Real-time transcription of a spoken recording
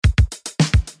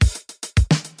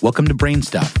Welcome to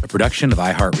BrainStuff, a production of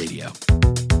iHeartRadio.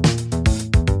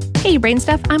 Hey,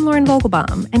 BrainStuff, I'm Lauren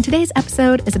Vogelbaum, and today's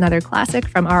episode is another classic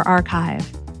from our archive.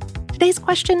 Today's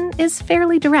question is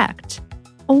fairly direct.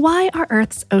 Why are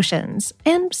Earth's oceans,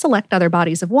 and select other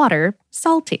bodies of water,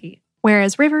 salty,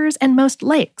 whereas rivers and most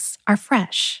lakes are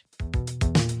fresh?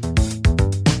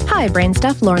 Hi,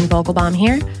 BrainStuff, Lauren Vogelbaum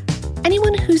here.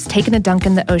 Anyone who's taken a dunk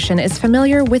in the ocean is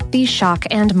familiar with the shock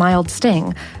and mild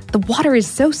sting. The water is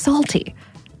so salty.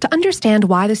 To understand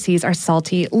why the seas are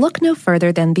salty, look no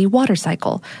further than the water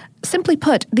cycle. Simply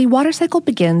put, the water cycle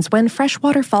begins when fresh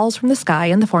water falls from the sky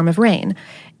in the form of rain.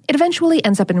 It eventually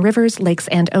ends up in rivers, lakes,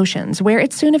 and oceans, where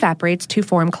it soon evaporates to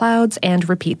form clouds and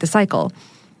repeat the cycle.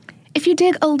 If you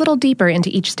dig a little deeper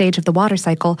into each stage of the water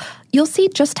cycle, you'll see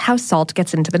just how salt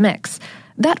gets into the mix.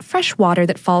 That fresh water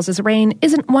that falls as rain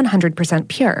isn't 100%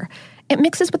 pure. It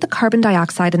mixes with the carbon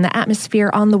dioxide in the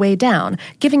atmosphere on the way down,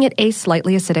 giving it a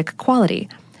slightly acidic quality.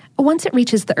 Once it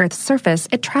reaches the Earth's surface,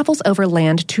 it travels over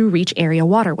land to reach area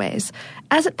waterways.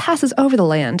 As it passes over the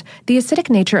land, the acidic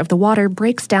nature of the water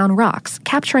breaks down rocks,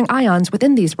 capturing ions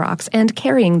within these rocks and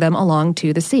carrying them along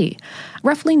to the sea.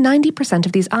 Roughly 90%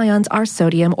 of these ions are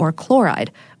sodium or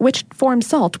chloride, which form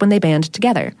salt when they band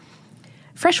together.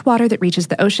 Fresh water that reaches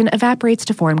the ocean evaporates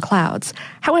to form clouds.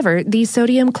 However, the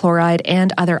sodium, chloride,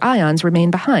 and other ions remain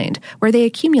behind, where they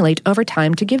accumulate over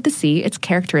time to give the sea its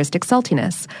characteristic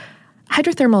saltiness.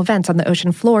 Hydrothermal vents on the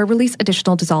ocean floor release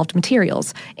additional dissolved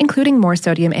materials, including more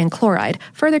sodium and chloride,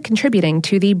 further contributing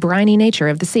to the briny nature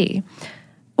of the sea.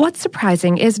 What's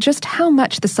surprising is just how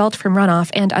much the salt from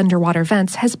runoff and underwater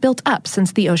vents has built up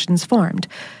since the oceans formed.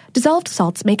 Dissolved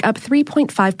salts make up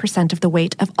 3.5% of the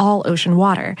weight of all ocean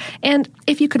water, and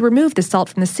if you could remove the salt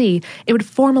from the sea, it would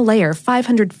form a layer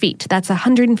 500 feet, that's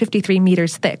 153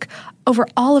 meters thick, over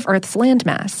all of Earth's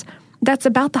landmass. That's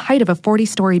about the height of a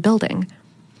 40-story building.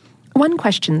 One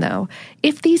question, though,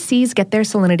 if these seas get their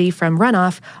salinity from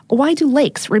runoff, why do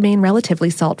lakes remain relatively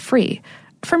salt-free?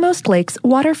 For most lakes,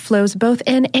 water flows both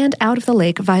in and out of the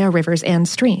lake via rivers and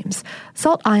streams.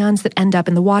 Salt ions that end up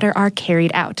in the water are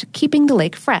carried out, keeping the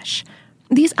lake fresh.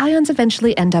 These ions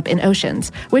eventually end up in oceans,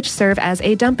 which serve as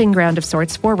a dumping ground of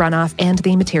sorts for runoff and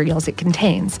the materials it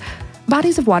contains.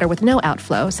 Bodies of water with no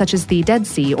outflow, such as the Dead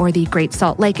Sea or the Great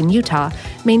Salt Lake in Utah,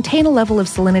 maintain a level of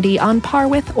salinity on par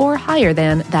with or higher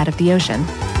than that of the ocean.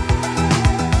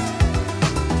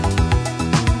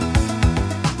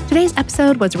 Today's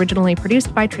episode was originally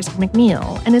produced by Tristan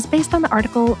McNeil and is based on the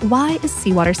article Why is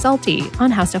Seawater Salty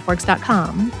on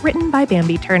HowStuffWorks.com, written by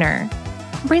Bambi Turner.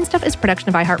 BrainStuff is a production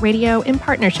of iHeartRadio in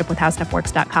partnership with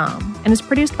HowStuffWorks.com and is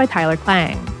produced by Tyler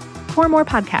Klang. For more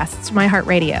podcasts from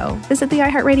iHeartRadio, visit the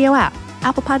iHeartRadio app,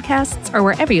 Apple Podcasts, or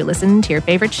wherever you listen to your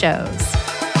favorite shows.